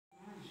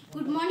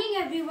Good morning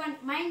everyone,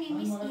 my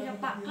name is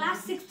Irappa,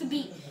 class 6th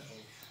B.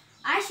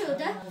 I show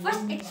the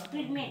first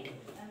experiment.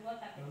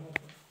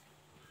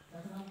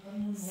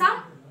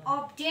 Some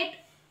object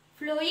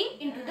flowing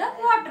into the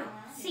water.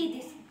 See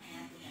this.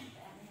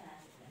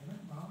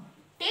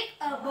 Take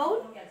a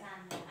bowl,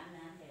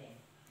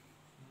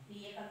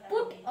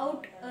 put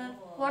out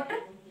water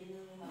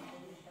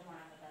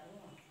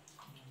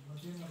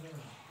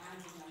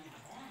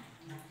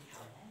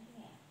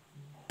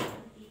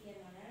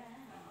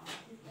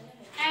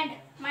and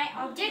my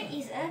object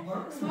is a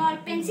small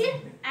pencil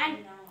and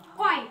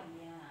coin.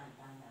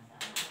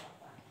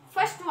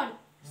 First one,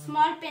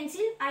 small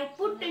pencil I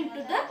put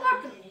into the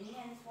water.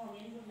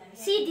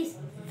 See this,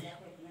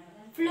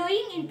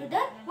 flowing into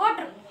the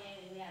water.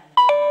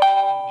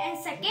 And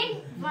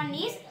second one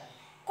is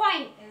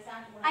coin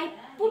I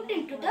put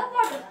into the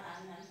water.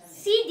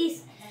 See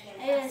this,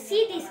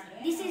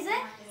 this is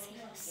a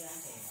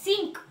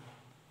sink,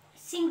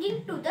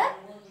 sinking to the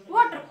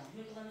water.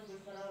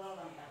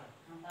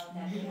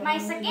 My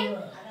second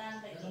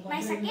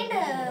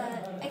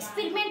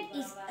experiment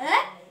is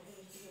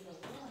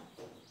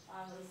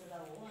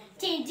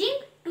changing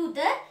to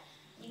the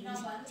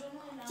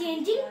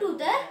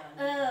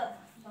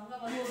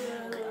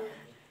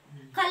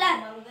color.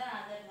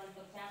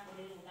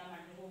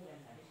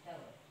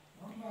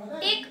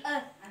 Take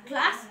a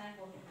glass,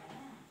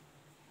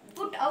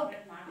 put out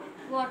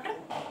water,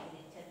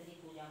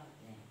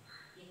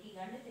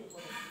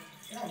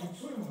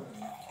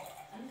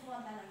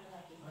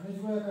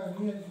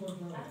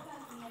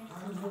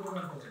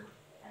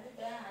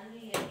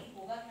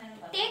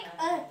 take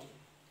a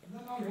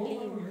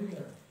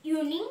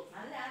union,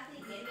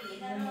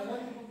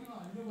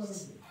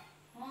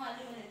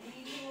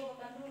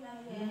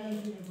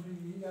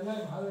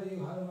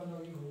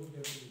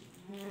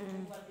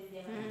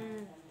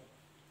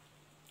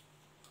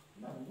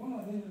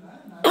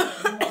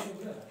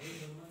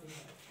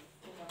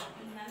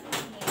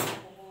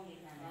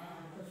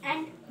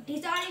 and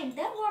dissolve in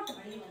the water.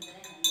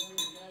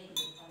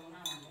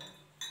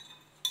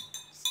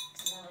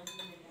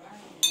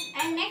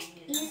 And next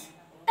is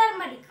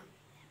turmeric.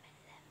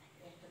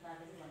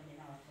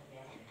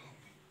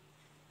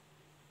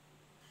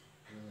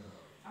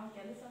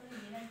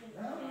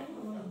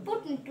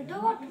 Put into the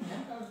water.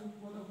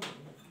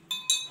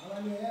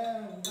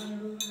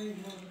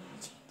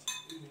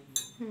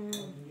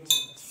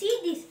 See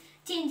this,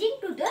 changing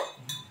to the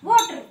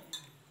water.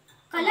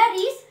 Color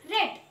is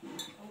red.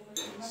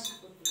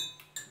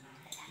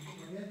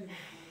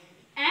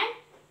 And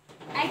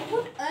I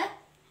put a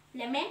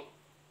lemon.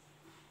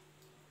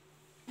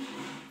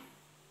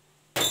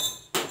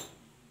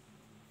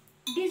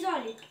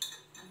 Dissolve it.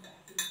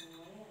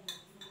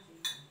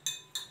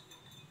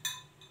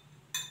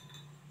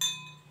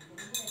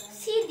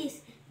 See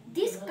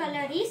this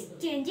color is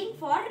changing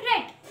for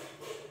red.